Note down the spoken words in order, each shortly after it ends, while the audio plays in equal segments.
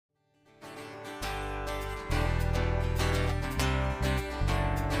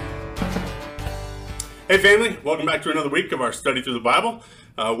Hey family, welcome back to another week of our study through the Bible.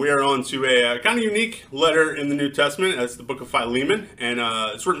 We are on to a kind of unique letter in the New Testament. It's the book of Philemon, and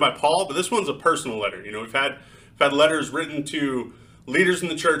it's written by Paul, but this one's a personal letter. You know, we've had letters written to leaders in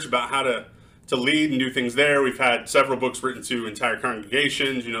the church about how to lead and do things there. We've had several books written to entire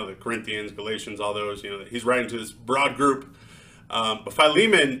congregations, you know, the Corinthians, Galatians, all those, you know, he's writing to this broad group. But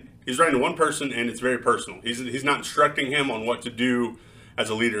Philemon, he's writing to one person, and it's very personal. He's not instructing him on what to do as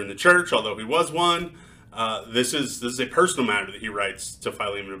a leader in the church, although he was one. This is a personal matter that he writes to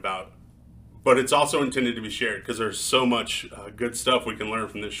Philemon about, but it's also intended to be shared because there's so much good stuff we can learn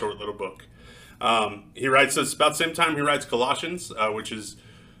from this short little book. He writes this about the same time he writes Colossians, which is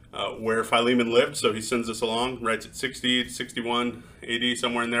where Philemon lived, so he sends this along, writes it 60 to 61 AD,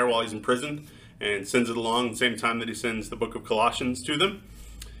 somewhere in there while he's in prison, and sends it along the same time that he sends the book of Colossians to them.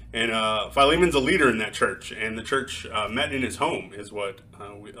 And Philemon's a leader in that church, and the church met in his home, is what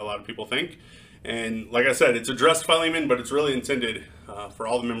a lot of people think. And like I said, it's addressed to Philemon, but it's really intended for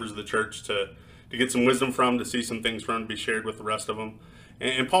all the members of the church to get some wisdom from, to see some things from, to be shared with the rest of them.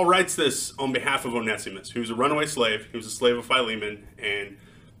 And Paul writes this on behalf of Onesimus, who's a runaway slave. He was a slave of Philemon and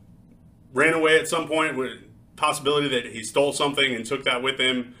ran away at some point, with possibility that he stole something and took that with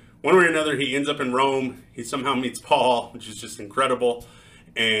him. One way or another, he ends up in Rome. He somehow meets Paul, which is just incredible.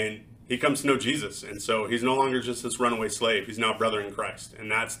 And he comes to know Jesus, and so he's no longer just this runaway slave. He's now a brother in Christ, and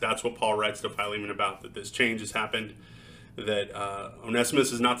that's what Paul writes to Philemon about, that this change has happened, that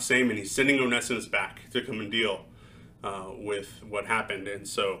Onesimus is not the same, and he's sending Onesimus back to come and deal with what happened. And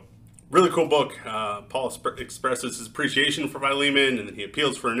so, really cool book. Paul expresses his appreciation for Philemon, and then he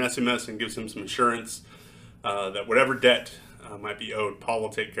appeals for Onesimus and gives him some assurance that whatever debt might be owed, Paul will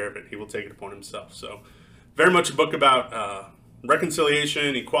take care of it. He will take it upon himself. So, very much a book about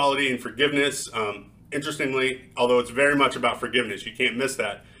reconciliation, equality, and forgiveness. Interestingly, although it's very much about forgiveness, you can't miss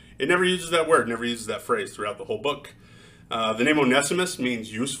that. It never uses that word, never uses that phrase throughout the whole book. The name Onesimus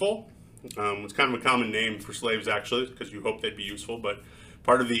means useful. It's kind of a common name for slaves, actually, because you hope they'd be useful. But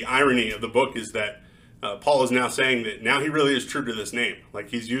part of the irony of the book is that Paul is now saying that now he really is true to this name. Like,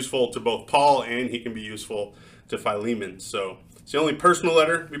 he's useful to both Paul and he can be useful to Philemon. So it's the only personal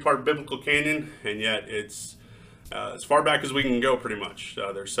letter to be part of biblical canon, and yet it's as far back as we can go, pretty much.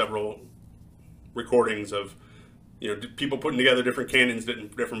 There's several recordings of, you know, people putting together different canons,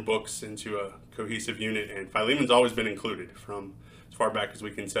 different books into a cohesive unit, and Philemon's always been included from as far back as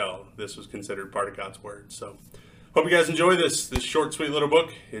we can tell. This was considered part of God's word. So, hope you guys enjoy this short, sweet little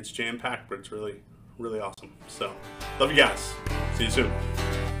book. It's jam-packed, but it's really, really awesome. So, love you guys. See you soon.